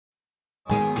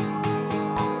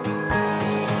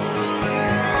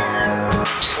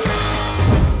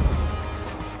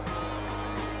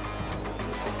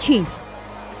چین.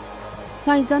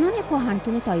 ساینسدانان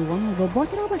پاهنتون تایوان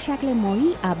ربات را به شکل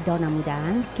ماهی ابداع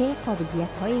نمودند که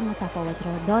قابلیت‌های متفاوت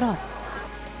را داراست.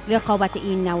 رقابت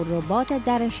این نوع ربات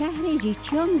در شهر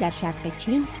جیچیانگ در شرق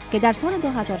چین که در سال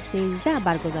 2013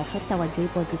 برگزار شد توجه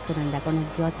بازدیدکنندگان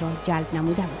زیاد را جلب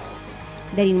نموده بود.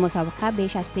 در این مسابقه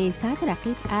بیش از 300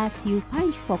 رقیب از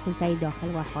 35 فاکولته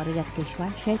داخل و خارج از کشور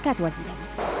شرکت ورزیده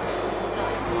بود.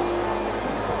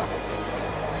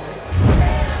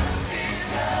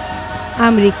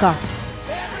 امریکا.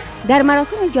 در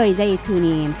مراسم جایزه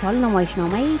تونی امسال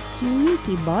نمایشنامه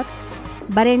تیمیکی باتس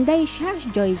برنده 6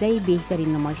 جایزه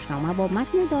بهترین نمایشنامه با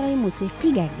متن دارای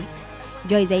موسیقی گردید.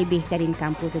 جایزه بهترین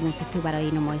کمپوز موسیقی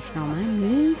برای نمایشنامه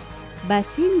نیز به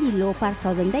سیندی لوپر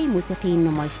سازنده موسیقی این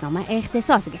نمایشنامه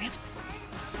اختصاص گرفت.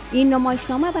 این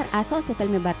نمایشنامه بر اساس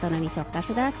فیلم برطانوی ساخته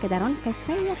شده است که در آن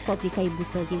قصه یک فابریکه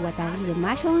بودسازی و تغییر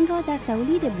مشی آن را در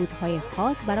تولید بودهای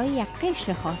خاص برای یک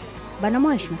قشر خاص به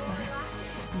نمایش می‌گذارد.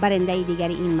 برنده دیگر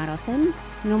این مراسم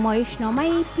نمایشنامه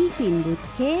پیپین بود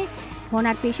که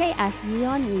هنرپیشه اصلی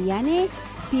آن یعنی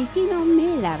پیکینا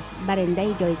میلر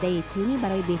برنده جایزه تونی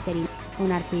برای بهترین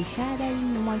هنرپیشه در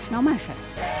این نمایشنامه شد.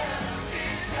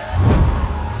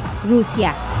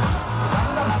 روسیه.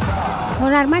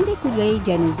 هنرمند کوریای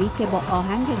جنوبی که با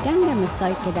آهنگ گنگنام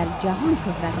استایل که در جهان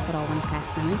شهرت فراوان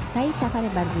کسب نمود طی سفر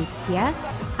بر روسیه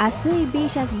از سوی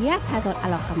بیش از 1000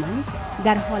 علاقمند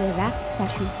در حال رقص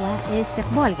تشویق و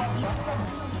استقبال گردید.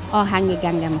 آهنگ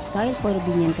گنگنام استایل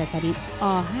پربیننده‌ترین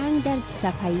آهنگ در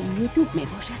صفحه یوتیوب می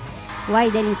باشد. وی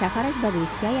در این سفرش به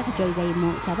روسیه یک جایزه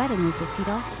معتبر موسیقی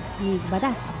را نیز به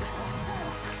دست آورد.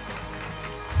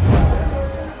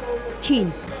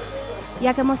 چین.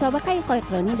 یک مسابقه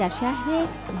قایقرانی در شهر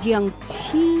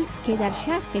جیانگشی که در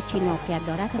شرق چین موقعیت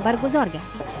دارد برگزار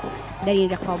گردید. در این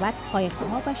رقابت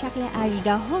قایق‌ها به شکل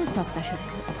اژدها ساخته شده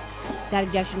بود. در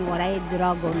جشنواره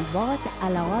دراگون بات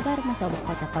علاوه بر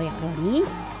مسابقات قایقرانی،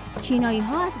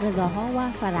 چینایی‌ها از غذاها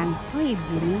و فرهنگ‌های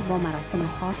بومی با مراسم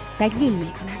خاص تقلیل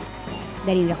می‌کنند.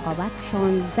 در این رقابت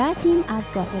 16 تیم از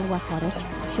داخل و خارج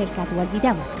شرکت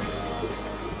ورزیده بود.